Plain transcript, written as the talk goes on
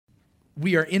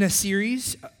We are in a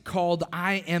series called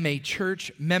I Am a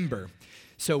Church Member.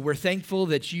 So we're thankful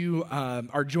that you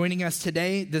are joining us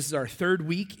today. This is our third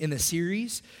week in the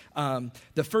series.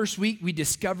 The first week, we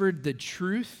discovered the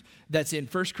truth that's in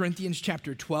 1 Corinthians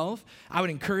chapter 12. I would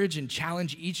encourage and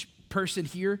challenge each person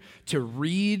here to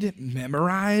read,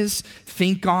 memorize,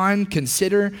 think on,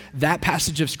 consider that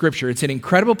passage of Scripture. It's an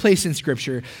incredible place in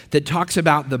Scripture that talks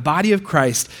about the body of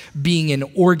Christ being an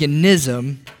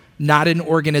organism, not an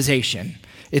organization.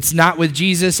 It's not with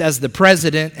Jesus as the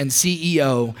president and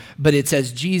CEO, but it's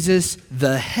as Jesus,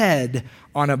 the head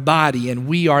on a body, and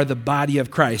we are the body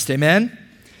of Christ. Amen?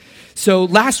 So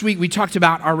last week we talked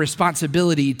about our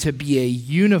responsibility to be a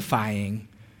unifying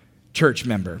church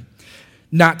member.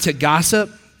 Not to gossip,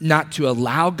 not to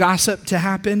allow gossip to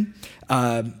happen,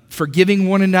 forgiving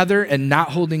one another and not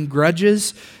holding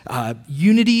grudges.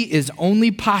 Unity is only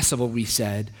possible, we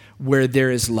said, where there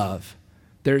is love.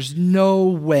 There's no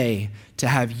way to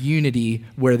have unity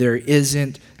where there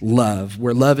isn't love,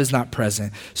 where love is not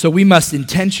present. So we must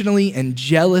intentionally and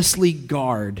jealously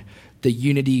guard the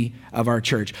unity of our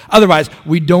church. Otherwise,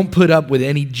 we don't put up with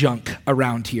any junk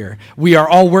around here. We are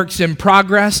all works in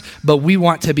progress, but we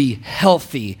want to be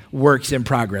healthy works in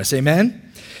progress.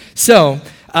 Amen? So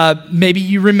maybe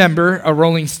you remember a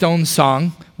Rolling Stones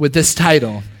song with this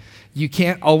title, "You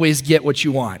Can't Always Get What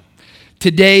You Want."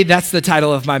 Today, that's the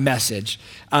title of my message.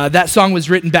 That song was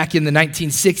written back in the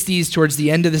 1960s, towards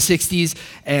the end of the 60s,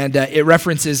 and it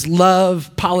references love,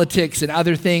 politics, and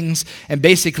other things, and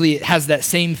basically it has that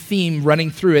same theme running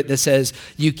through it that says,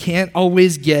 you can't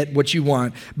always get what you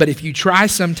want, but if you try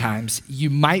sometimes,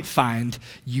 you might find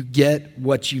you get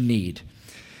what you need.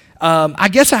 I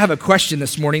guess I have a question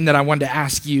this morning that I wanted to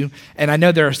ask you, and I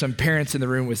know there are some parents in the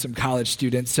room with some college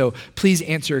students, so please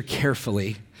answer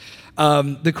carefully.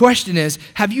 The question is,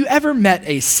 have you ever met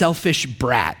a selfish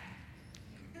brat?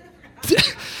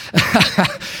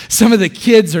 Some of the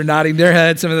kids are nodding their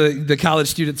heads. Some of the college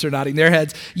students are nodding their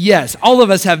heads. Yes, all of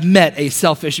us have met a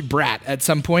selfish brat at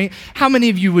some point. How many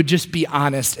of you would just be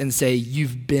honest and say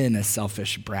you've been a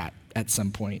selfish brat at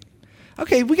some point?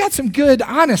 Okay, we got some good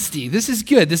honesty. This is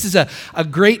good. This is a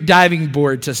great diving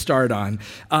board to start on.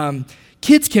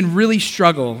 Kids can really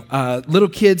struggle. Little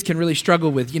kids can really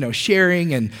struggle with,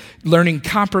 sharing and learning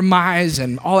compromise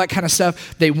and all that kind of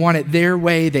stuff. They want it their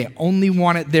way. They only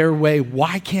want it their way.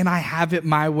 Why can't I have it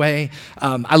my way?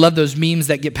 I love those memes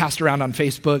that get passed around on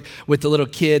Facebook with the little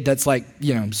kid that's like,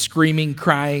 screaming,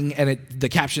 crying, and the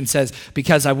caption says,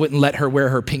 because I wouldn't let her wear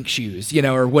her pink shoes,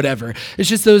 or whatever. It's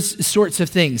just those sorts of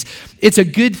things. It's a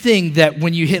good thing that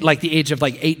when you hit like the age of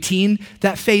like 18,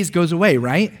 that phase goes away,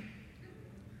 right?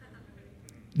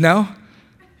 No?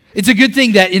 It's a good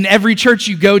thing that in every church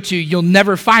you go to, you'll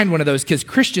never find one of those because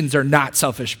Christians are not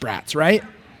selfish brats, right?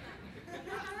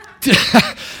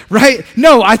 Right?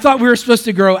 No, I thought we were supposed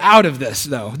to grow out of this,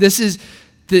 though. This is,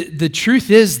 the truth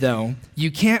is, though,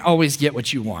 you can't always get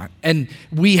what you want. And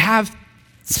we have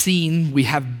seen, we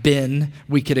have been,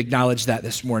 we could acknowledge that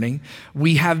this morning,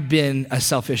 we have been a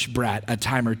selfish brat a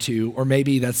time or two, or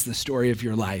maybe that's the story of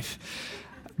your life.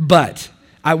 But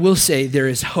I will say there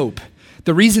is hope.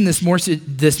 The reason this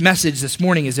message this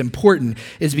morning is important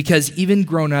is because even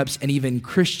grown-ups and even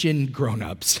Christian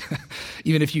grown-ups,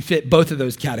 even if you fit both of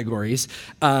those categories,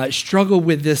 struggle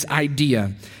with this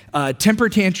idea. Temper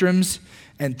tantrums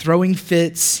and throwing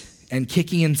fits and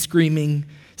kicking and screaming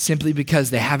simply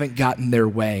because they haven't gotten their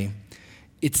way.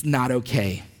 It's not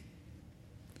okay.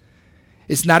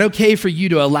 It's not okay for you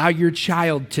to allow your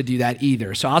child to do that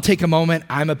either. So I'll take a moment.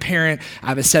 I'm a parent. I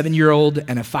have a 7-year-old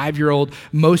and a 5-year-old.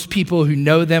 Most people who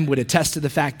know them would attest to the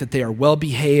fact that they are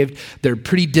well-behaved. They're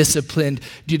pretty disciplined.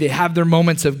 Do they have their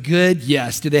moments of good?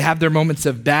 Yes. Do they have their moments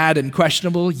of bad and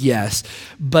questionable? Yes.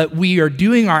 But we are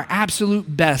doing our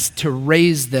absolute best to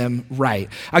raise them right.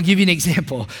 I'll give you an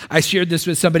example. I shared this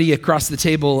with somebody across the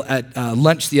table at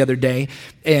lunch the other day,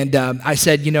 and I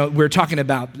said, we're talking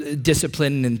about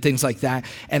discipline and things like that.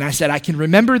 And I said, I can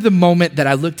remember the moment that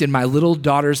I looked in my little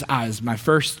daughter's eyes, my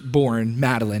firstborn,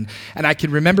 Madeline. And I can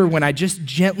remember when I just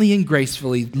gently and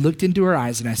gracefully looked into her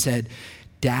eyes and I said,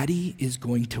 Daddy is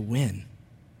going to win.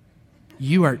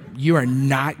 You are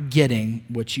not getting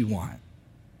what you want.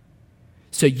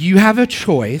 So you have a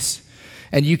choice.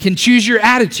 And you can choose your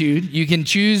attitude. You can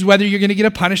choose whether you're going to get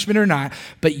a punishment or not,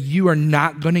 but you are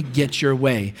not going to get your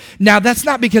way. Now, that's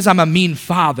not because I'm a mean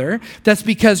father. That's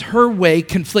because her way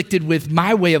conflicted with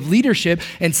my way of leadership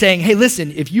and saying, hey,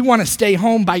 listen, if you want to stay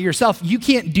home by yourself, you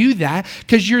can't do that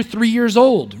because you're 3 years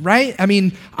old, right? I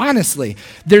mean, honestly,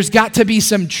 there's got to be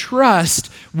some trust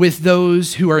with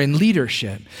those who are in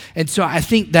leadership. And so I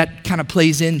think that kind of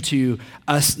plays into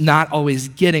us not always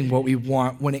getting what we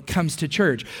want when it comes to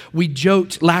church. We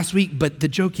joked last week, but the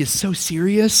joke is so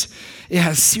serious. It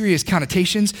has serious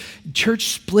connotations. Church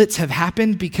splits have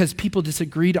happened because people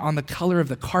disagreed on the color of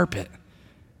the carpet.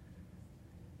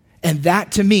 And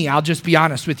that, to me, I'll just be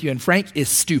honest with you and frank, is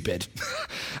stupid.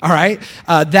 All right?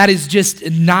 That is just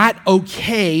not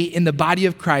okay in the body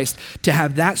of Christ to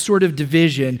have that sort of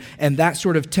division and that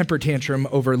sort of temper tantrum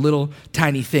over little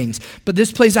tiny things. But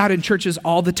this plays out in churches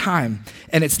all the time,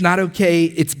 and it's not okay.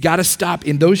 It's got to stop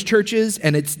in those churches,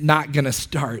 and it's not going to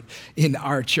start in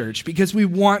our church because we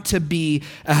want to be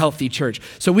a healthy church.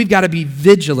 So we've got to be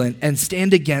vigilant and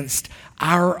stand against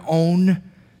our own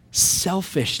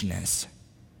selfishness.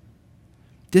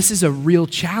 This is a real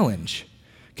challenge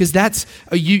because that's,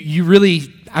 you really,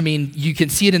 you can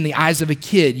see it in the eyes of a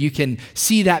kid. You can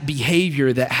see that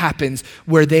behavior that happens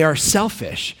where they are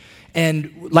selfish.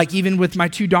 And like even with my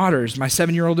two daughters, my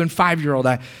 7-year-old and 5-year-old,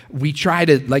 we try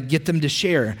to get them to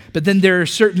share. But then there are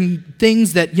certain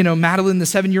things that, Madeline, the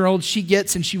 7-year-old, she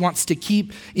gets and she wants to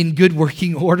keep in good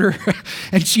working order.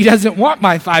 And she doesn't want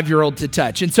my 5-year-old to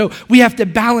touch. And so we have to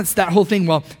balance that whole thing.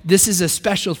 Well, this is a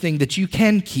special thing that you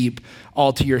can keep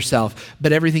all to yourself,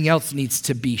 but everything else needs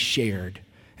to be shared.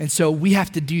 And so we have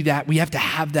to do that. We have to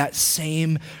have that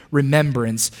same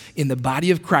remembrance in the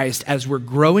body of Christ as we're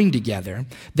growing together,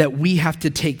 that we have to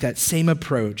take that same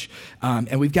approach,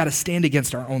 and we've got to stand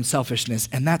against our own selfishness.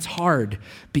 And that's hard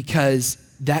because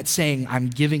that's saying I'm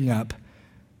giving up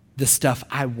the stuff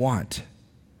I want.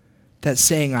 That's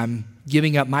saying I'm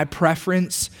giving up my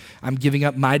preference, I'm giving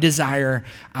up my desire,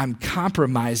 I'm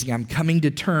compromising, I'm coming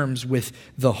to terms with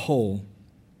the whole.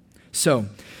 So,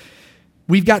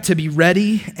 we've got to be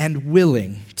ready and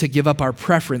willing to give up our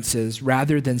preferences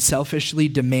rather than selfishly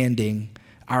demanding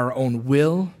our own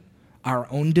will, our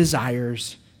own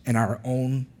desires, and our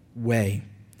own way.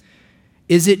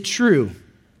 Is it true?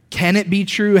 Can it be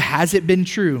true? Has it been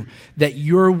true that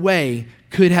your way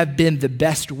could have been the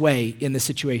best way in the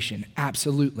situation?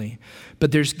 Absolutely.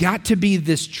 But there's got to be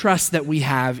this trust that we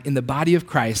have in the body of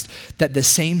Christ that the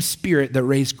same Spirit that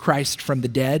raised Christ from the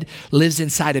dead lives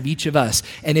inside of each of us.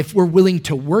 And if we're willing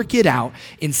to work it out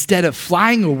instead of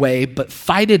flying away, but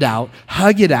fight it out,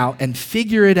 hug it out, and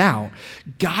figure it out,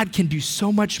 God can do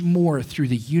so much more through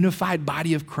the unified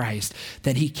body of Christ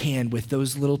than he can with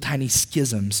those little tiny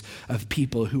schisms of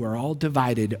people who are all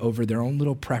divided over their own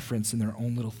little preference and their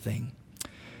own little thing.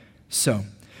 So,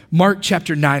 Mark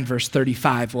chapter 9, verse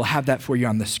 35, we'll have that for you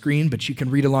on the screen, but you can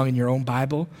read along in your own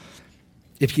Bible.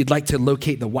 If you'd like to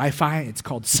locate the Wi-Fi, it's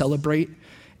called Celebrate,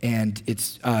 and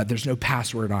it's there's no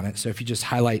password on it. So if you just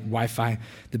highlight Wi-Fi,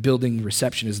 the building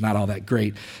reception is not all that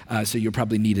great, so you'll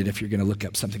probably need it if you're going to look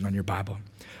up something on your Bible.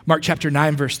 Mark chapter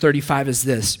 9, verse 35 is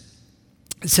this.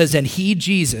 It says, and he,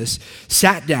 Jesus,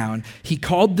 sat down, he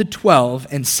called the 12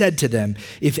 and said to them,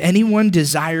 if anyone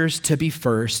desires to be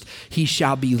first, he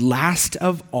shall be last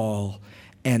of all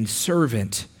and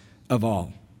servant of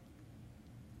all.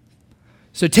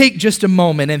 So take just a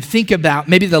moment and think about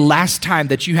maybe the last time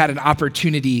that you had an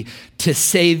opportunity to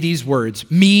say these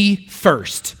words, me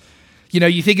first.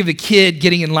 You think of a kid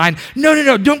getting in line.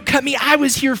 No, don't cut me. I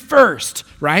was here first,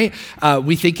 right?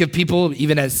 We think of people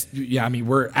even as,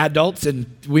 we're adults and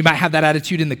we might have that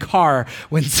attitude in the car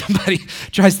when somebody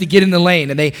tries to get in the lane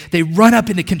and they run up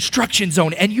in the construction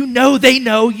zone and they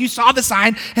know, you saw the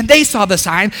sign and they saw the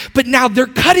sign, but now they're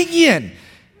cutting in.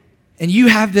 And you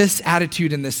have this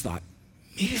attitude and this thought,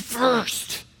 me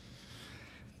first.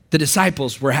 The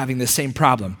disciples were having the same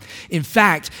problem. In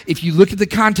fact, if you look at the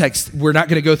context, we're not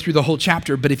going to go through the whole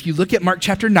chapter, but if you look at Mark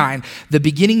chapter 9, the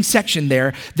beginning section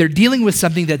there, they're dealing with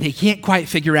something that they can't quite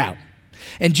figure out.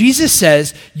 And Jesus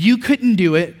says, you couldn't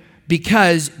do it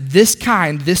because this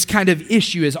kind of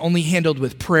issue is only handled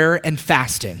with prayer and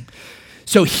fasting.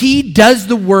 So he does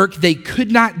the work they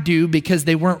could not do because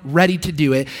they weren't ready to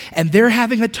do it, and they're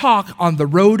having a talk on the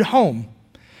road home.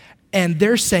 And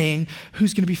they're saying,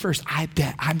 who's going to be first? I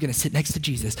bet I'm going to sit next to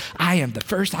Jesus. I am the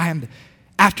first.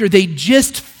 After they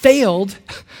just failed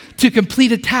to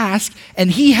complete a task and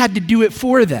he had to do it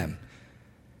for them.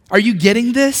 Are you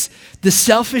getting this? The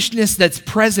selfishness that's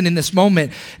present in this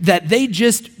moment, that they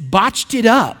just botched it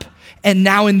up. And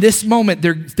now in this moment,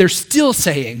 they're still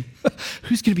saying,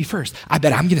 who's going to be first? I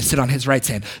bet I'm going to sit on his right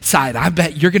side. I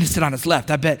bet you're going to sit on his left.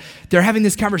 I bet they're having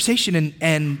this conversation,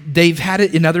 and they've had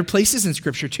it in other places in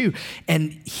Scripture too.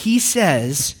 And he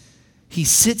says, he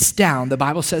sits down, the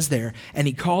Bible says there, and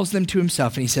he calls them to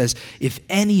himself, and he says, if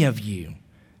any of you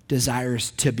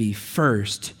desires to be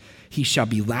first, he shall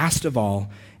be last of all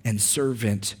and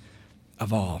servant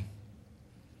of all.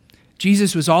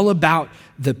 Jesus was all about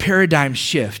the paradigm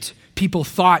shift. People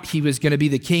thought he was going to be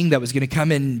the king that was going to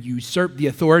come and usurp the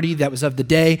authority that was of the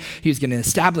day. He was going to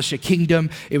establish a kingdom.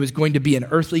 It was going to be an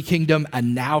earthly kingdom, a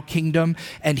now kingdom.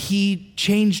 And he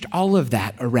changed all of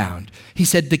that around. He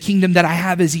said, the kingdom that I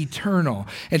have is eternal.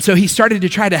 And so he started to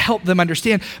try to help them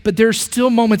understand. But there's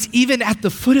still moments, even at the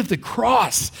foot of the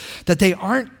cross, that they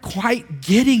aren't quite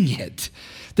getting it.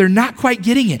 They're not quite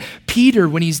getting it. Peter,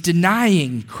 when he's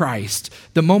denying Christ,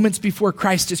 the moments before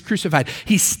Christ is crucified,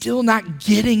 he's still not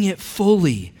getting it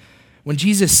fully. When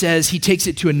Jesus says, he takes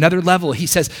it to another level. He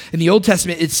says, in the Old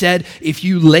Testament, it said, if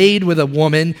you laid with a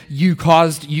woman, you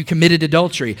committed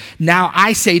adultery. Now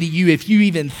I say to you, if you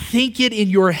even think it in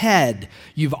your head,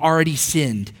 you've already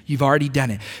sinned. You've already done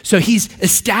it. So he's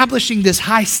establishing this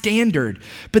high standard,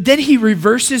 but then he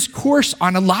reverses course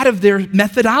on a lot of their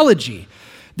methodology.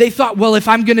 They thought, well, if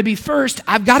I'm going to be first,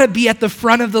 I've got to be at the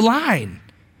front of the line,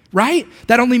 right?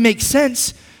 That only makes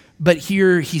sense. But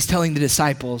here he's telling the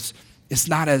disciples, it's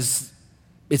not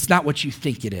what you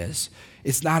think it is.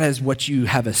 It's not as what you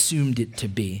have assumed it to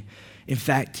be. In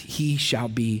fact, he shall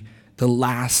be the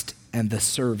last and the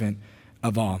servant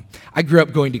of all. I grew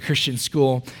up going to Christian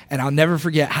school, and I'll never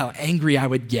forget how angry I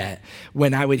would get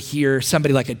when I would hear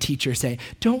somebody like a teacher say,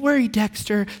 don't worry,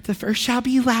 Dexter, the first shall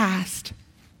be last.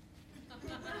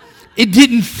 It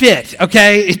didn't fit,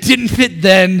 okay? It didn't fit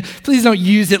then. Please don't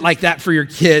use it like that for your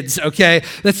kids, okay?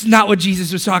 That's not what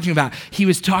Jesus was talking about. He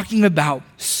was talking about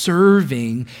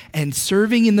serving and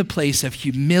serving in the place of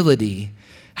humility.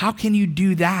 How can you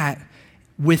do that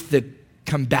with the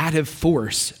combative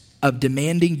force of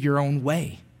demanding your own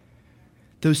way?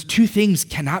 Those two things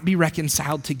cannot be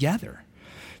reconciled together.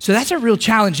 So that's a real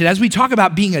challenge. And as we talk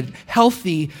about being a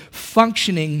healthy,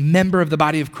 functioning member of the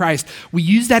body of Christ, we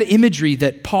use that imagery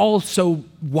that Paul so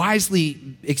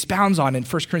wisely expounds on in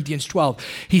 1 Corinthians 12.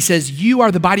 He says, you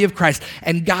are the body of Christ,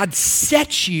 and God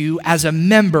sets you as a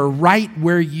member right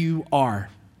where you are.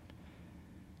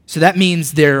 So that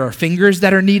means there are fingers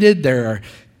that are needed, there are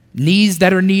knees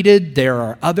that are needed, there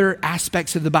are other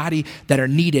aspects of the body that are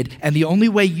needed. And the only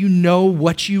way you know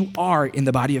what you are in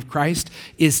the body of Christ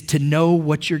is to know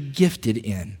what you're gifted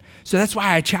in. So that's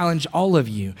why I challenge all of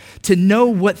you to know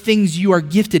what things you are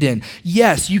gifted in.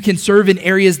 Yes, you can serve in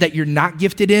areas that you're not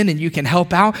gifted in and you can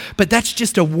help out, but that's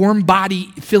just a warm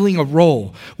body filling a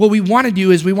role. What we want to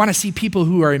do is we want to see people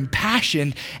who are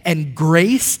impassioned and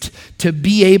graced to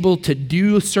be able to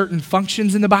do certain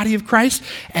functions in the body of Christ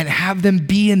and have them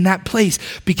be in that place.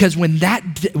 Because when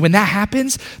that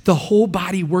happens, the whole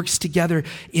body works together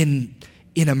in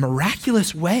a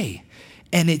miraculous way.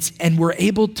 And we're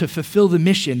able to fulfill the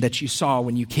mission that you saw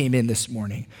when you came in this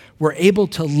morning. We're able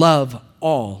to love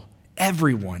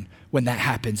everyone when that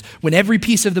happens. When every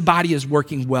piece of the body is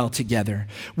working well together,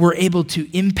 we're able to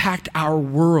impact our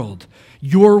world,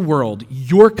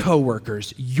 your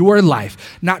coworkers, your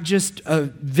life, not just a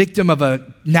victim of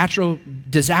a natural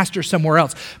disaster somewhere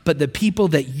else, but the people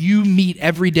that you meet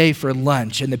every day for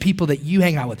lunch and the people that you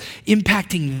hang out with,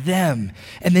 impacting them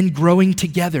and then growing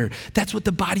together. That's what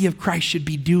the body of Christ should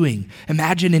be doing.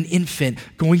 Imagine an infant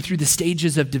going through the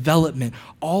stages of development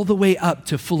all the way up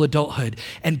to full adulthood.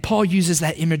 And Paul uses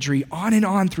that imagery on and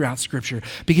on throughout Scripture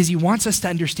because he wants us to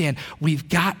understand we've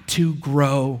got to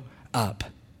grow up.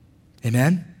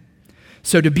 Amen?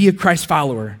 So to be a Christ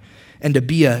follower and to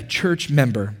be a church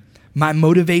member, my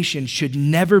motivation should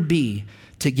never be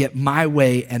to get my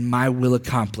way and my will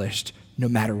accomplished, no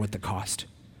matter what the cost.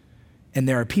 And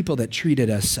there are people that treated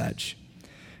us such.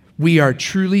 We are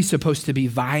truly supposed to be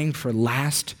vying for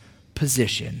last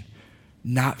position,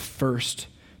 not first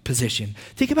position.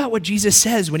 Think about what Jesus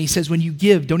says when he says, when you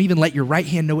give, don't even let your right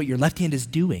hand know what your left hand is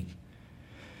doing.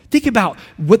 Think about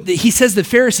what he says to the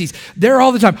Pharisees. They're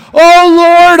all the time, oh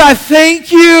Lord, I thank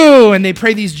you. And they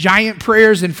pray these giant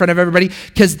prayers in front of everybody.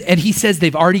 And he says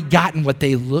they've already gotten what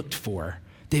they looked for.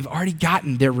 They've already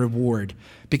gotten their reward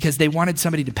because they wanted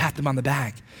somebody to pat them on the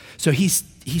back. So he's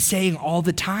saying all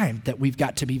the time that we've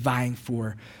got to be vying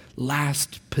for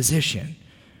last position,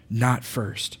 not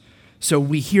first. So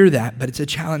we hear that, but it's a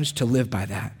challenge to live by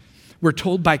that. We're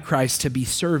told by Christ to be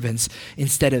servants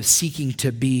instead of seeking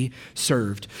to be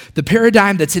served. The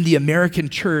paradigm that's in the American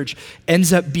church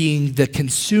ends up being the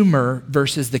consumer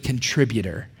versus the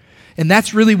contributor. And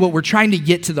that's really what we're trying to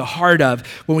get to the heart of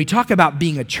when we talk about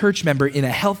being a church member in a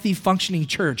healthy, functioning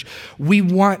church. We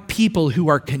want people who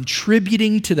are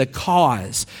contributing to the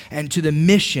cause and to the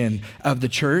mission of the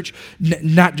church.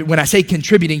 Not when I say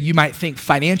contributing, you might think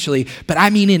financially, but I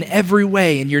mean in every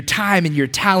way, in your time and your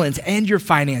talents and your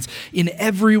finance, in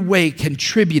every way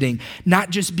contributing,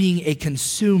 not just being a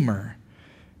consumer.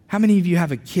 How many of you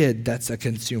have a kid that's a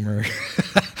consumer?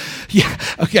 Yeah,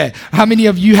 okay. How many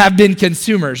of you have been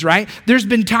consumers, right? There's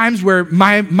been times where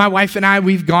my wife and I,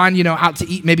 we've gone, out to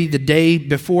eat maybe the day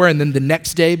before and then the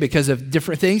next day because of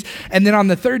different things. And then on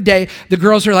the third day, the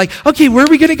girls are like, okay, where are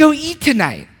we going to go eat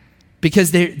tonight?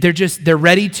 Because they're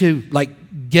ready to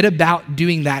get about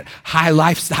doing that high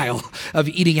lifestyle of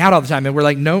eating out all the time. And we're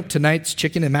like, nope, tonight's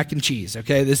chicken and mac and cheese,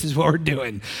 okay? This is what we're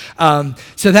doing.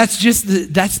 So that's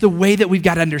the way that we've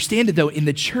got to understand it, though. In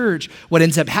the church, what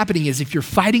ends up happening is if you're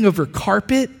fighting over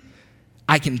carpet,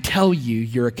 I can tell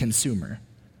you're a consumer.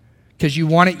 Because you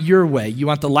want it your way. You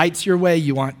want the lights your way.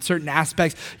 You want certain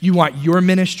aspects. You want your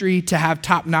ministry to have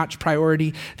top-notch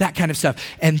priority, that kind of stuff.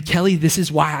 And Kelly, this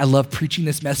is why I love preaching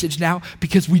this message now,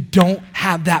 because we don't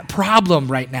have that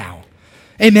problem right now.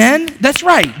 Amen? That's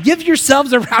right. Give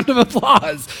yourselves a round of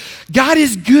applause. God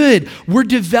is good. We're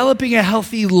developing a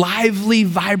healthy, lively,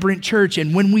 vibrant church.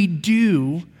 And when we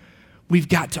do, we've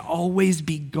got to always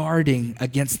be guarding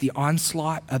against the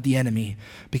onslaught of the enemy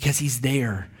because he's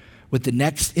there. With the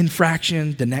next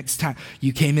infraction, the next time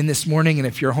you came in this morning, and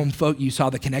if you're home folk, you saw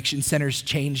the connection centers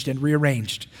changed and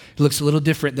rearranged. It looks a little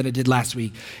different than it did last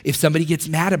week. If somebody gets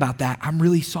mad about that, I'm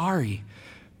really sorry.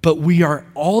 But we are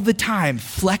all the time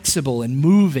flexible and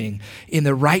moving in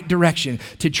the right direction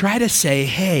to try to say,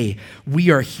 hey, we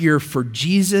are here for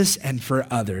Jesus and for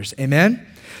others. Amen?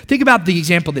 Think about the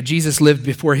example that Jesus lived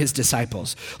before his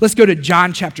disciples. Let's go to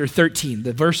John chapter 13.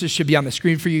 The verses should be on the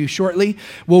screen for you shortly.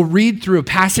 We'll read through a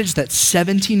passage that's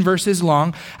 17 verses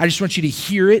long. I just want you to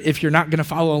hear it if you're not going to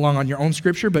follow along on your own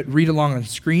scripture, but read along on the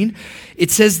screen.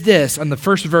 It says this on the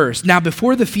first verse, "Now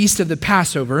before the feast of the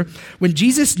Passover, when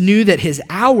Jesus knew that his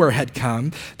hour had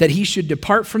come, that he should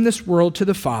depart from this world to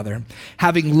the Father,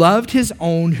 having loved his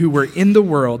own who were in the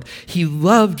world, he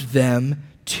loved them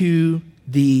to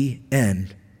the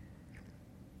end."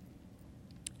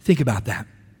 Think about that.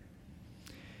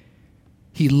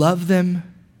 He loved them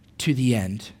to the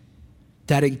end.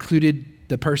 That included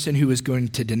the person who was going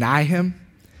to deny him.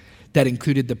 That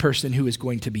included the person who was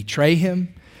going to betray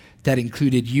him. That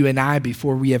included you and I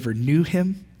before we ever knew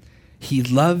him. He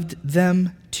loved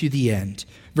them to the end.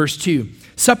 Verse 2,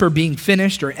 "Supper being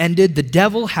finished or ended, the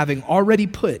devil having already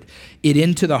put it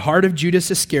into the heart of Judas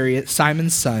Iscariot,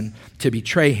 Simon's son, to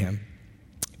betray him.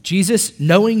 Jesus,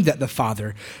 knowing that the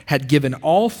Father had given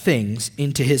all things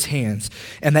into his hands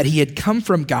and that he had come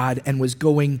from God and was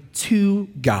going to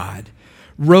God,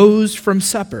 rose from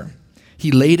supper.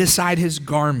 He laid aside his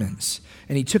garments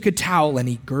and he took a towel and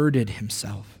he girded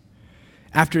himself.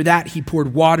 After that, he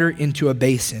poured water into a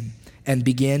basin and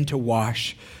began to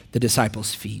wash the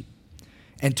disciples' feet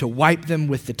and to wipe them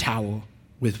with the towel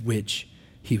with which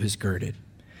he was girded.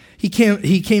 He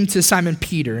came to Simon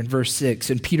Peter in verse 6,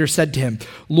 and Peter said to him,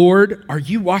 "Lord, are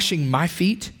you washing my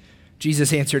feet?"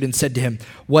 Jesus answered and said to him,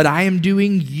 "What I am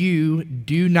doing you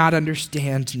do not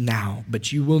understand now,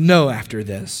 but you will know after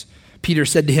this." Peter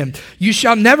said to him, "You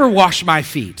shall never wash my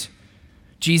feet."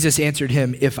 Jesus answered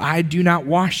him, "If I do not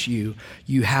wash you,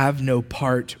 you have no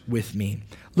part with me."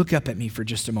 Look up at me for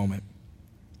just a moment.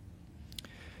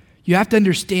 You have to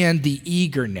understand the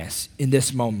eagerness in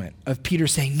this moment of Peter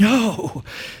saying, no,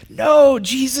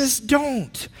 Jesus,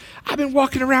 don't. I've been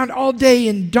walking around all day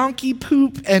in donkey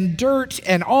poop and dirt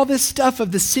and all this stuff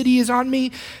of the city is on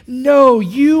me. No,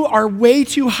 you are way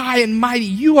too high and mighty.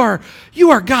 You are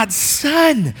God's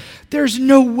son. There's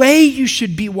no way you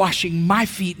should be washing my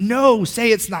feet. No,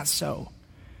 say it's not so.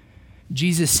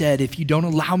 Jesus said, if you don't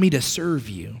allow me to serve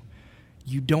you,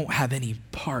 you don't have any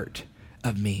part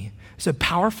of me. It's a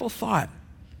powerful thought.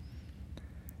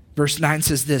 Verse 9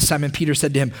 says this, Simon Peter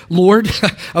said to him, "Lord,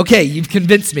 okay, you've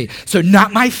convinced me. So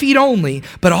not my feet only,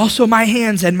 but also my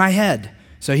hands and my head."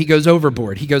 So he goes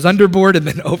overboard. He goes underboard and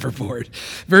then overboard.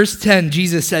 Verse 10,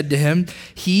 Jesus said to him,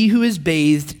 "He who is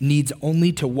bathed needs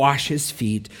only to wash his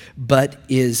feet, but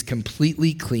is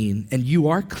completely clean. And you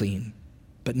are clean,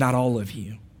 but not all of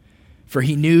you." For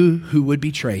he knew who would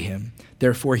betray him.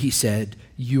 Therefore he said,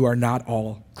 "You are not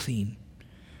all clean."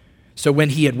 So when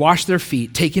he had washed their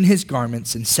feet, taken his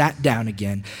garments, and sat down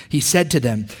again, he said to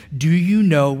them, "Do you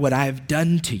know what I have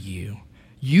done to you?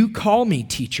 You call me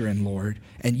teacher and Lord,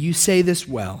 and you say this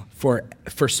well, for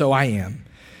so I am.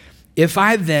 If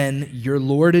I then, your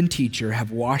Lord and teacher, have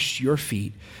washed your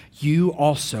feet, you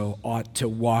also ought to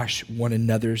wash one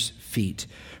another's feet.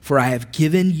 For I have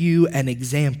given you an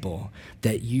example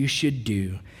that you should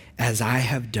do as I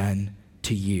have done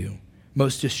to you.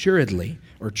 Most assuredly,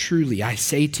 or truly, I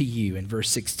say to you," in verse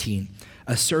 16,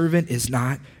 "a servant is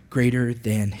not greater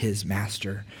than his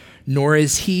master, nor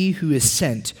is he who is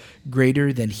sent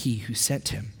greater than he who sent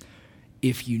him.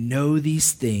 If you know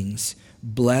these things,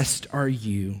 blessed are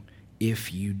you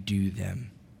if you do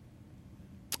them."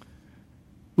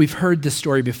 We've heard this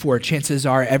story before. Chances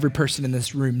are every person in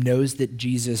this room knows that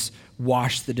Jesus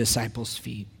washed the disciples'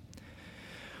 feet.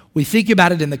 We think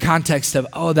about it in the context of,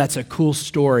 oh, that's a cool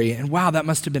story, and wow, that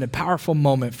must have been a powerful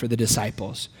moment for the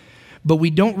disciples. But we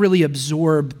don't really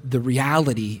absorb the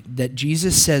reality that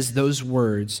Jesus says those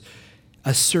words,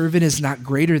 a servant is not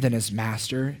greater than his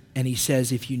master, and he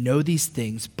says, if you know these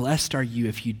things, blessed are you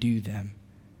if you do them.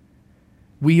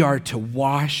 We are to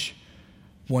wash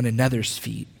one another's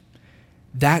feet.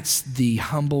 That's the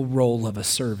humble role of a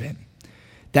servant.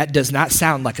 That does not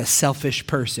sound like a selfish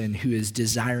person who is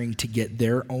desiring to get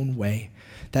their own way.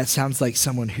 That sounds like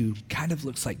someone who kind of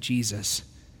looks like Jesus.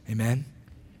 Amen?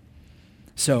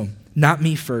 So, not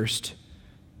me first,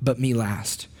 but me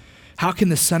last. How can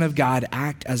the Son of God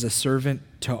act as a servant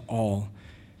to all?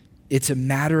 It's a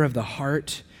matter of the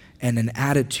heart and an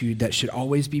attitude that should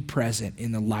always be present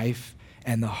in the life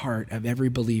and the heart of every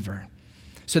believer.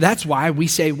 So that's why we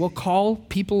say we'll call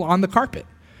people on the carpet.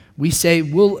 We say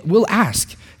we'll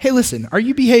ask, hey, listen, are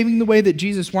you behaving the way that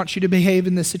Jesus wants you to behave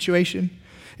in this situation?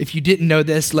 If you didn't know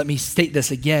this, let me state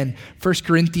this again. 1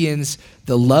 Corinthians,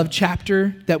 the love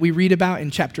chapter that we read about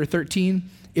in chapter 13,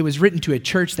 it was written to a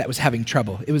church that was having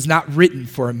trouble. It was not written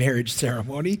for a marriage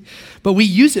ceremony, but we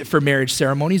use it for marriage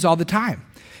ceremonies all the time.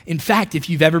 In fact, if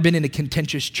you've ever been in a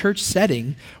contentious church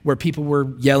setting where people were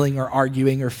yelling or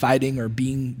arguing or fighting or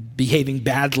behaving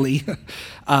badly,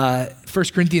 1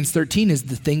 Corinthians 13 is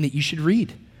the thing that you should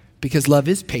read, because love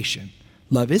is patient.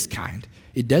 Love is kind.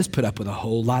 It does put up with a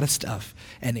whole lot of stuff,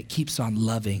 and it keeps on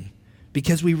loving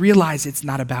because we realize it's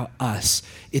not about us.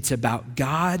 It's about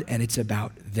God, and it's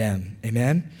about them.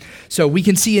 Amen? So we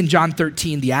can see in John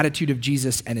 13 the attitude of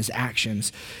Jesus and his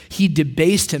actions. He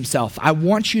debased himself. I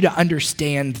want you to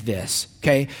understand this,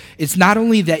 okay? It's not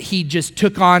only that he just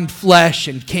took on flesh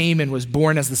and came and was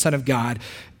born as the Son of God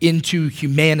into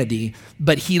humanity,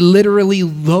 but he literally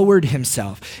lowered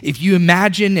himself. If you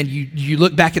imagine and you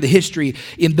look back at the history,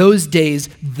 in those days,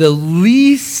 the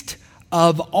least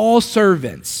of all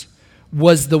servants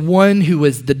was the one who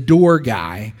was the door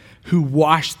guy who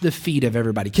washed the feet of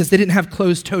everybody, because they didn't have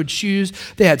closed-toed shoes.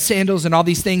 They had sandals and all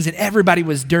these things, and everybody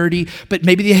was dirty, but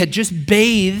maybe they had just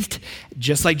bathed,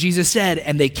 just like Jesus said,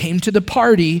 and they came to the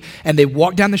party, and they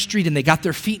walked down the street, and they got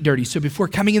their feet dirty. So before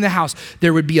coming in the house,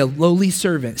 there would be a lowly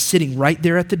servant sitting right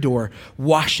there at the door,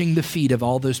 washing the feet of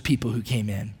all those people who came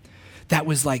in. That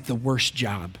was like the worst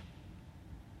job.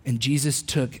 And Jesus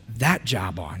took that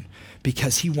job on,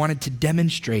 because he wanted to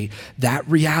demonstrate that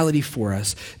reality for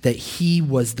us, that he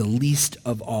was the least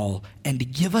of all, and to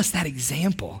give us that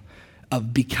example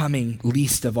of becoming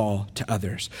least of all to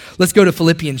others. Let's go to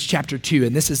Philippians chapter 2,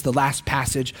 and this is the last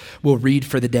passage we'll read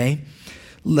for the day.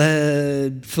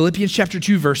 Philippians chapter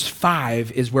 2, verse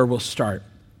 5 is where we'll start.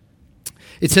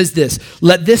 It says this,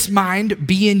 let this mind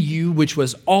be in you, which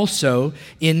was also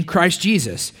in Christ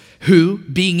Jesus, who,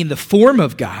 being in the form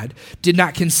of God, did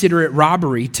not consider it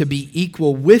robbery to be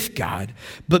equal with God,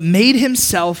 but made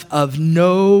himself of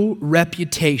no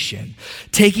reputation,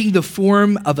 taking the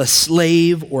form of a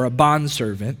slave or a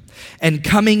bondservant, and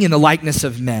coming in the likeness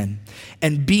of men.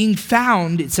 And being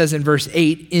found, it says in verse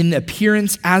 8, in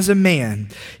appearance as a man,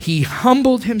 he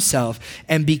humbled himself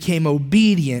and became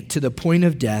obedient to the point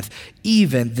of death,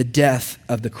 even the death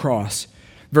of the cross.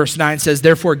 Verse 9 says,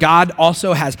 therefore God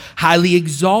also has highly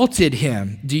exalted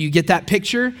him. Do you get that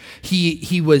picture?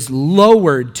 He was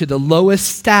lowered to the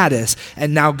lowest status,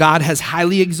 and now God has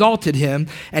highly exalted him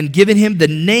and given him the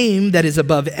name that is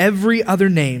above every other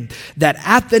name, that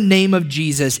at the name of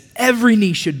Jesus every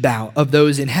knee should bow, of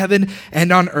those in heaven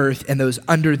and on earth and those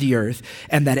under the earth,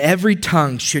 and that every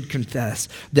tongue should confess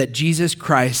that Jesus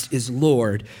Christ is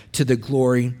Lord, to the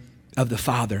glory of the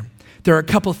Father. There are a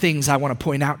couple things I want to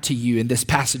point out to you in this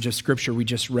passage of scripture we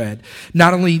just read.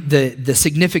 Not only the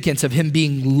significance of him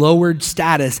being lowered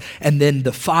status and then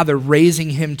the Father raising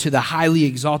him to the highly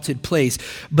exalted place,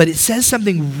 but it says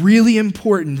something really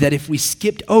important that if we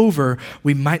skipped over,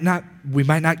 we might not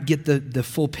get the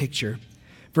full picture.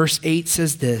 Verse 8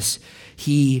 says this,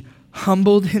 he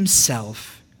humbled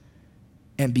himself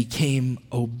and became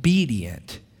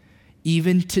obedient,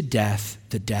 even to death,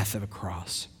 the death of a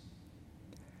cross.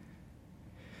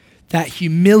 That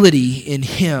humility in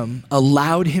him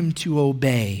allowed him to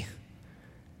obey.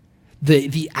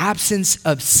 The absence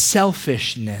of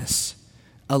selfishness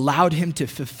allowed him to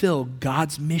fulfill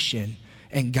God's mission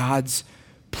and God's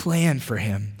plan for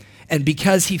him. And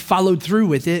because he followed through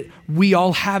with it, we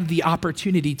all have the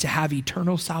opportunity to have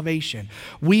eternal salvation.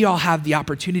 We all have the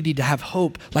opportunity to have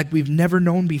hope like we've never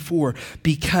known before,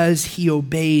 because he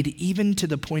obeyed even to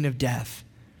the point of death.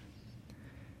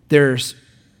 There's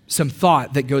some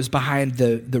thought that goes behind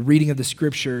the reading of the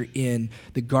scripture in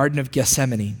the Garden of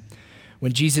Gethsemane.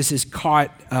 When Jesus is caught,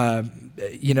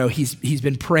 he's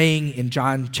been praying in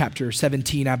John chapter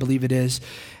 17, I believe it is,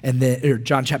 or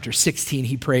John chapter 16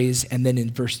 he prays, and then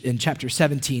in chapter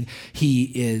 17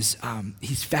 he's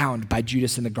found by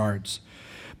Judas and the guards.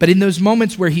 But in those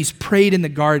moments where he's prayed in the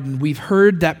garden, we've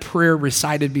heard that prayer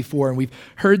recited before, and we've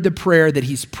heard the prayer that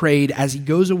he's prayed as he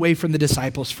goes away from the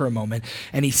disciples for a moment,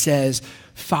 and he says,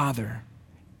 "Father,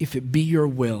 if it be your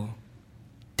will,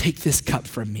 take this cup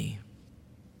from me.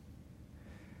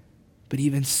 But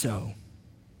even so,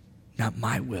 not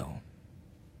my will,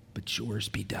 but yours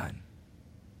be done."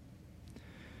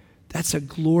 That's a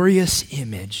glorious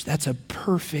image. That's a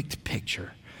perfect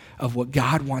picture of what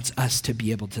God wants us to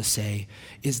be able to say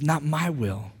is not my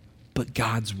will, but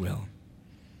God's will.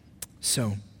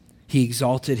 So he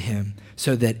exalted him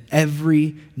so that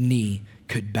every knee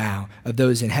could bow, of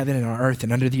those in heaven and on earth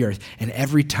and under the earth, and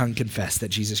every tongue confess that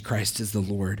Jesus Christ is the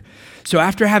Lord. So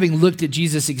after having looked at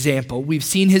Jesus' example, we've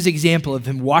seen his example of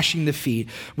him washing the feet.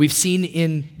 We've seen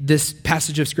in this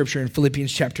passage of scripture in Philippians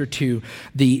chapter 2,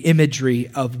 the imagery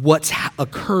of what's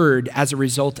occurred as a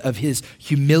result of his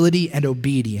humility and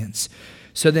obedience.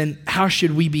 So then how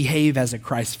should we behave as a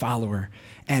Christ follower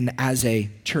and as a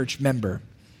church member?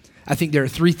 I think there are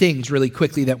three things really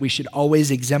quickly that we should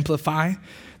always exemplify.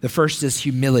 The first is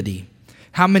humility.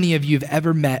 How many of you have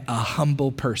ever met a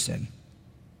humble person?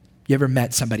 You ever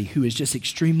met somebody who is just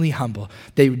extremely humble?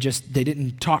 They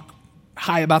didn't talk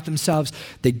high about themselves.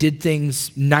 They did things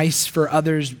nice for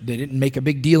others. They didn't make a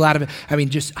big deal out of it. I mean,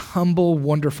 just humble,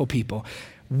 wonderful people.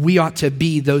 We ought to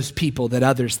be those people that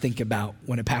others think about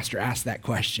when a pastor asks that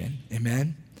question.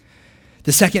 Amen?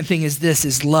 The second thing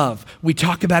is love. We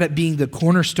talk about it being the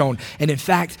cornerstone. And in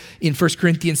fact, in 1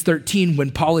 Corinthians 13, when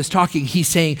Paul is talking, he's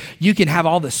saying you can have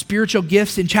all the spiritual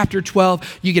gifts in chapter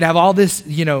 12. You can have all this,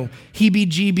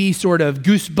 heebie-jeebie sort of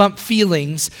goosebump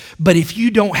feelings. But if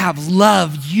you don't have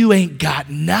love, you ain't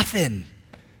got nothing.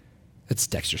 That's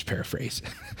Dexter's paraphrase.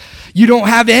 You don't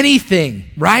have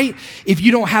anything, right? If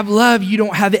you don't have love, you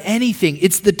don't have anything.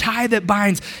 It's the tie that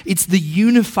binds. It's the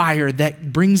unifier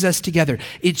that brings us together.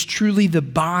 It's truly the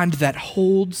bond that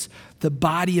holds the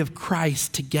body of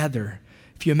Christ together.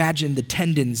 If you imagine the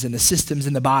tendons and the systems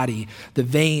in the body, the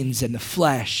veins and the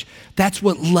flesh, that's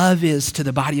what love is to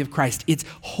the body of Christ. It's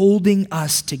holding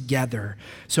us together.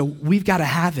 So we've got to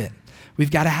have it.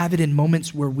 We've got to have it in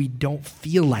moments where we don't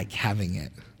feel like having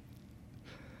it.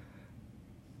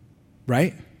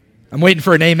 Right? I'm waiting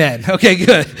for an amen. Okay,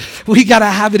 good. We got to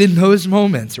have it in those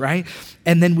moments, right?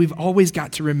 And then we've always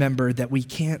got to remember that we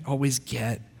can't always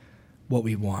get what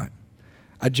we want.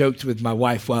 I joked with my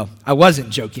wife. Well, I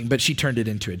wasn't joking, but she turned it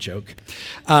into a joke.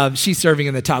 She's serving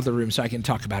in the toddler room, so I can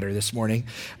talk about her this morning.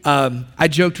 I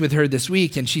joked with her this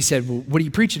week, and she said, "Well, what are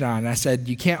you preaching on?" And I said,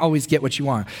 "You can't always get what you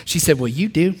want." She said, "Well, you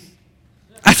do."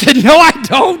 I said, "No, I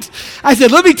don't." I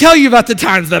said, "Let me tell you about the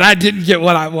times that I didn't get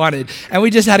what I wanted." And we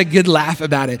just had a good laugh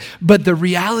about it. But the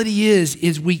reality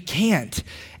is we can't.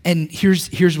 And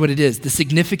here's what it is. The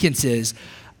significance is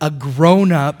a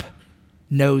grown-up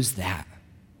knows that,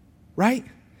 right?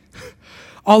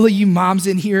 All of you moms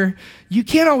in here, you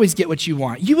can't always get what you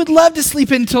want. You would love to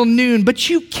sleep until noon, but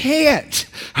you can't,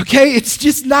 okay? It's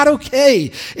just not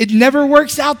okay. It never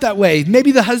works out that way.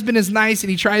 Maybe the husband is nice and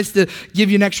he tries to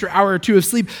give you an extra hour or two of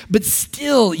sleep, but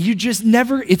still,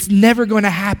 it's never going to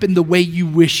happen the way you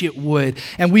wish it would.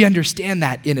 And we understand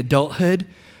that in adulthood,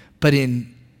 but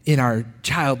in our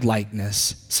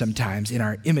childlikeness sometimes, in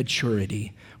our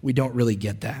immaturity, we don't really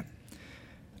get that.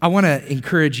 I want to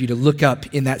encourage you to look up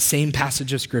in that same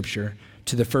passage of scripture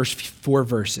to the first 4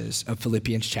 verses of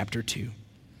Philippians chapter 2.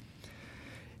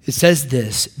 It says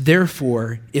this: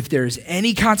 "Therefore, if there is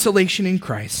any consolation in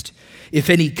Christ, if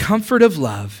any comfort of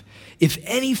love, if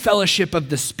any fellowship of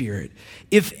the Spirit,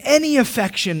 if any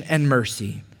affection and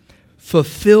mercy,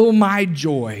 fulfill my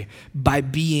joy by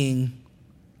being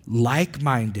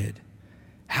like-minded,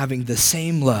 having the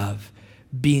same love,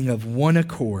 being of one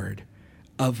accord,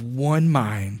 of one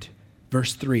mind."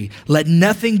 Verse 3, "Let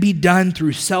nothing be done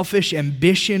through selfish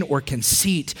ambition or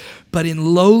conceit, but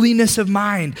in lowliness of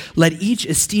mind, let each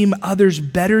esteem others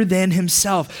better than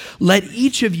himself. Let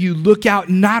each of you look out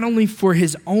not only for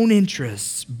his own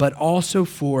interests, but also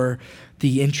for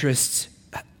the interests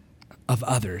of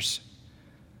others."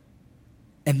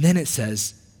 And then it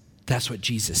says, that's what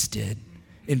Jesus did.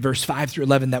 In verse 5 through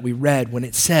 11 that we read, when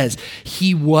it says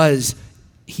he was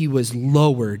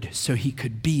lowered so he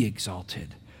could be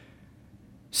exalted.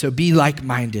 So be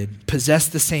like-minded, possess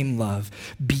the same love,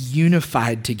 be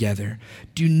unified together.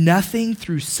 Do nothing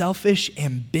through selfish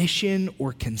ambition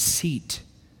or conceit.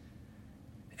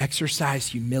 exercise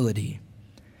humility,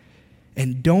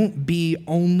 and don't be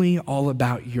only all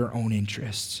about your own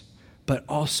interests, but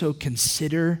also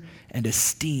consider and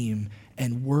esteem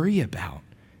and worry about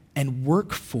and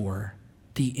work for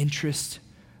the interests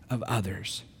of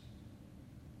others.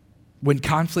 When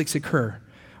conflicts occur,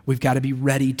 we've got to be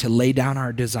ready to lay down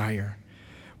our desire.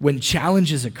 When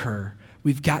challenges occur,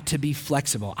 we've got to be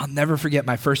flexible. I'll never forget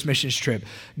my first missions trip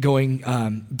going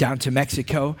down to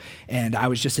Mexico, and I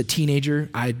was just a teenager.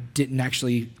 I didn't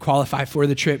actually qualify for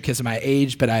the trip because of my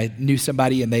age, but I knew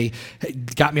somebody, and they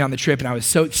got me on the trip, and I was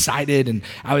so excited, and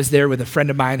I was there with a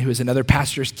friend of mine who was another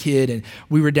pastor's kid, and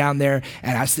we were down there,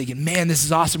 and I was thinking, man, this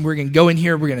is awesome. We're going to go in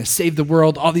here. We're going to save the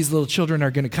world. All these little children are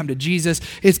going to come to Jesus.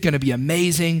 It's going to be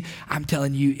amazing. I'm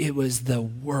telling you, it was the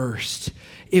worst.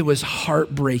 It was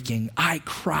heartbreaking. I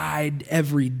cried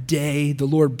every day. The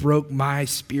Lord broke my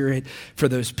spirit for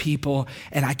those people.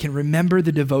 And I can remember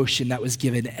the devotion that was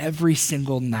given every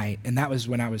single night. And that was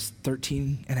when I was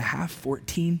 13 and a half,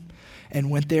 14, and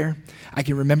went there. I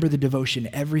can remember the devotion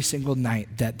every single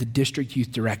night that the district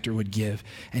youth director would give.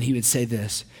 And he would say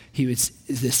this.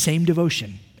 The same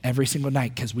devotion every single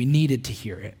night because we needed to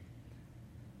hear it.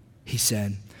 He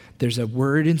said, there's a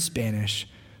word in Spanish,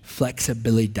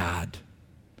 flexibilidad.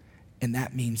 And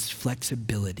that means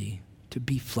flexibility, to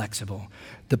be flexible.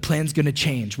 The plan's going to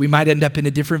change. We might end up in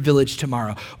a different village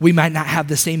tomorrow. We might not have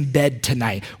the same bed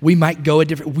tonight. You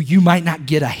might not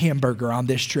get a hamburger on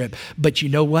this trip, but you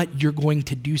know what? You're going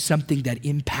to do something that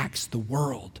impacts the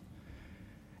world.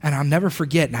 And I'll never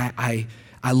forget, and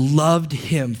I loved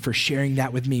him for sharing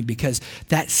that with me because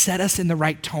that set us in the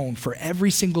right tone for every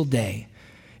single day.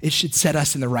 It should set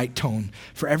us in the right tone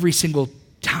for every single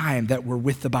time that we're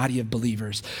with the body of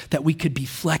believers, that we could be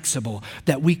flexible,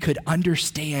 that we could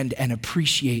understand and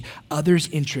appreciate others'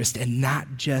 interest and not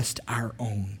just our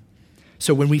own.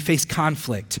 So when we face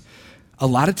conflict, a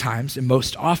lot of times, and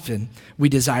most often, we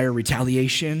desire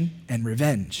retaliation and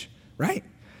revenge, right?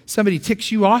 Somebody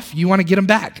ticks you off, you want to get them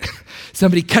back.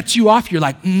 Somebody cuts you off, you're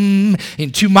like, in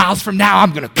 2 miles from now, I'm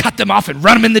going to cut them off and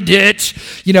run them in the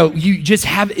ditch. You just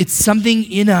it's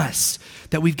something in us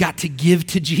that we've got to give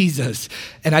to Jesus.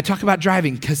 And I talk about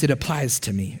driving because it applies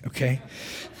to me, okay?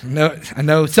 I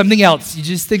know something else. You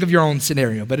just think of your own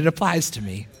scenario, but it applies to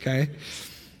me, okay?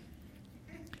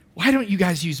 Why don't you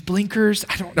guys use blinkers?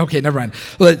 Okay, never mind.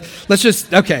 Let's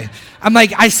just, okay. I'm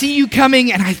like, I see you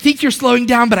coming and I think you're slowing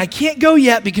down, but I can't go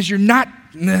yet because you're not.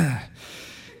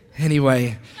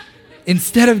 Anyway,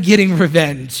 instead of getting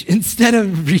revenge, instead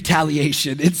of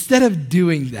retaliation, instead of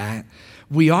doing that,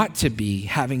 we ought to be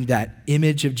having that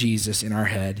image of Jesus in our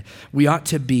head. We ought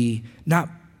to be not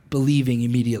believing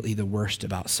immediately the worst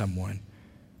about someone,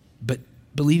 but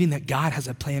believing that God has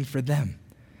a plan for them,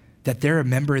 that they're a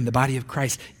member in the body of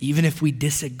Christ, even if we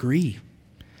disagree,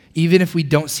 even if we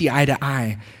don't see eye to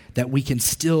eye, that we can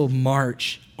still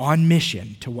march on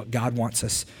mission to what God wants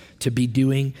us to be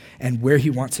doing and where he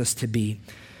wants us to be.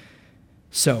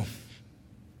 So,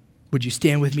 would you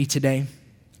stand with me today?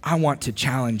 I want to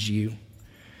challenge you.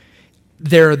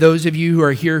 There are those of you who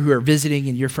are here who are visiting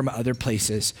and you're from other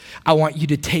places. I want you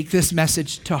to take this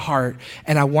message to heart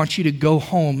and I want you to go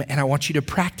home and I want you to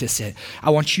practice it.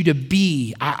 I want you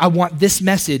to I want this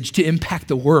message to impact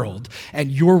the world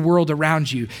and your world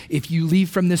around you. If you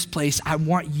leave from this place, I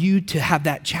want you to have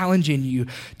that challenge in you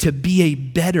to be a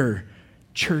better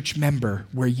church member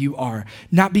where you are,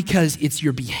 not because it's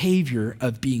your behavior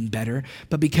of being better,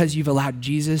 but because you've allowed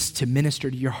Jesus to minister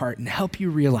to your heart and help you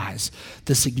realize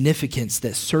the significance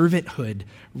that servanthood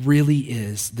really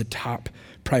is the top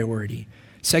priority.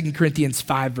 2 Corinthians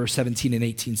 5, verse 17 and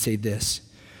 18 say this,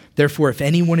 therefore, if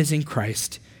anyone is in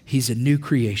Christ, he's a new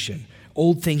creation.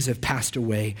 Old things have passed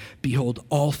away. Behold,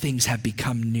 all things have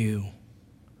become new.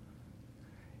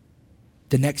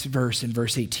 The next verse, in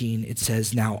verse 18, it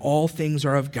says, now all things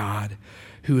are of God,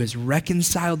 who has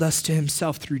reconciled us to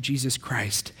himself through Jesus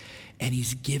Christ, and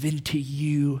he's given to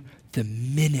you the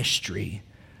ministry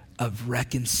of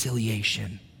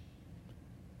reconciliation.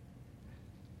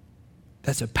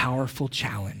 That's a powerful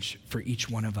challenge for each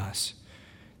one of us,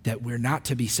 that we're not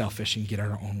to be selfish and get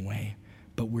our own way,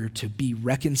 but we're to be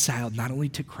reconciled not only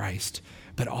to Christ,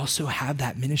 but also have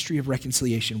that ministry of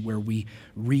reconciliation where we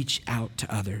reach out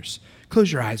to others.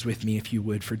 Close your eyes with me, if you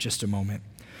would, for just a moment.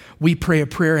 We pray a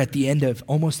prayer at the end of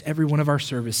almost every one of our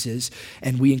services,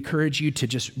 and we encourage you to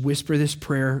just whisper this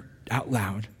prayer out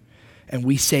loud. And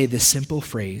we say this simple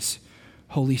phrase,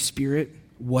 Holy Spirit,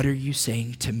 what are you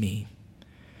saying to me?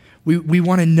 We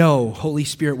want to know, Holy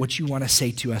Spirit, what you want to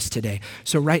say to us today.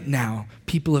 So right now,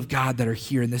 people of God that are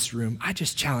here in this room, I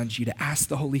just challenge you to ask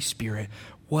the Holy Spirit,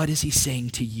 what is he saying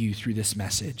to you through this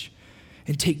message?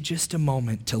 and take just a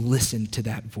moment to listen to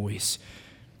that voice.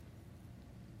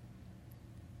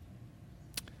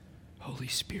 Holy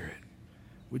Spirit,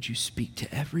 would you speak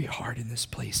to every heart in this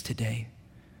place today?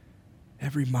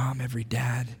 Every mom, every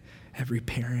dad, every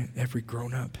parent, every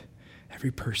grown-up,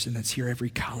 every person that's here, every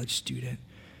college student,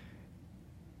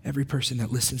 every person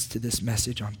that listens to this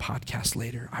message on podcast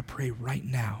later. I pray right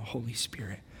now, Holy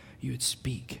Spirit, you would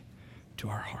speak to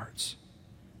our hearts.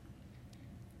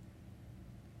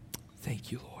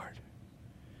 Thank you, Lord.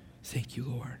 Thank you,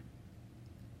 Lord.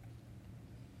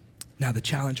 Now, the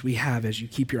challenge we have as you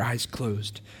keep your eyes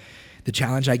closed, the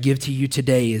challenge I give to you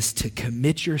today is to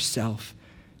commit yourself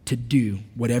to do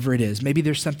whatever it is. Maybe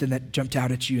there's something that jumped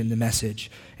out at you in the message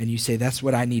and you say, that's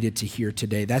what I needed to hear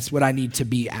today. That's what I need to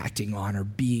be acting on or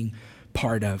being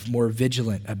part of, more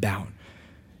vigilant about.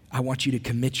 I want you to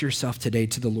commit yourself today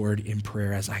to the Lord in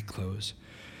prayer as I close.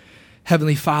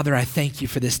 Heavenly Father, I thank you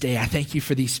for this day. I thank you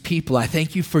for these people. I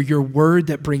thank you for your word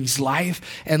that brings life.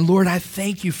 And Lord, I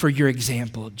thank you for your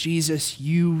example. Jesus,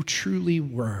 you truly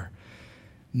were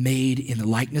made in the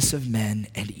likeness of men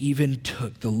and even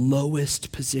took the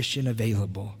lowest position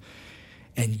available.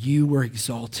 And you were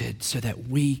exalted so that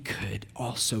we could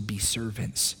also be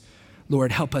servants.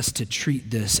 Lord, help us to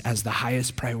treat this as the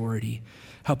highest priority.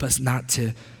 Help us not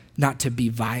to be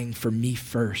vying for me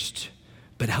first,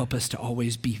 but help us to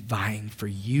always be vying for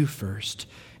you first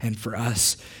and for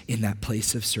us in that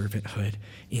place of servanthood.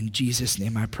 In Jesus'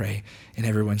 name I pray. And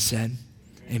everyone said,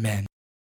 amen.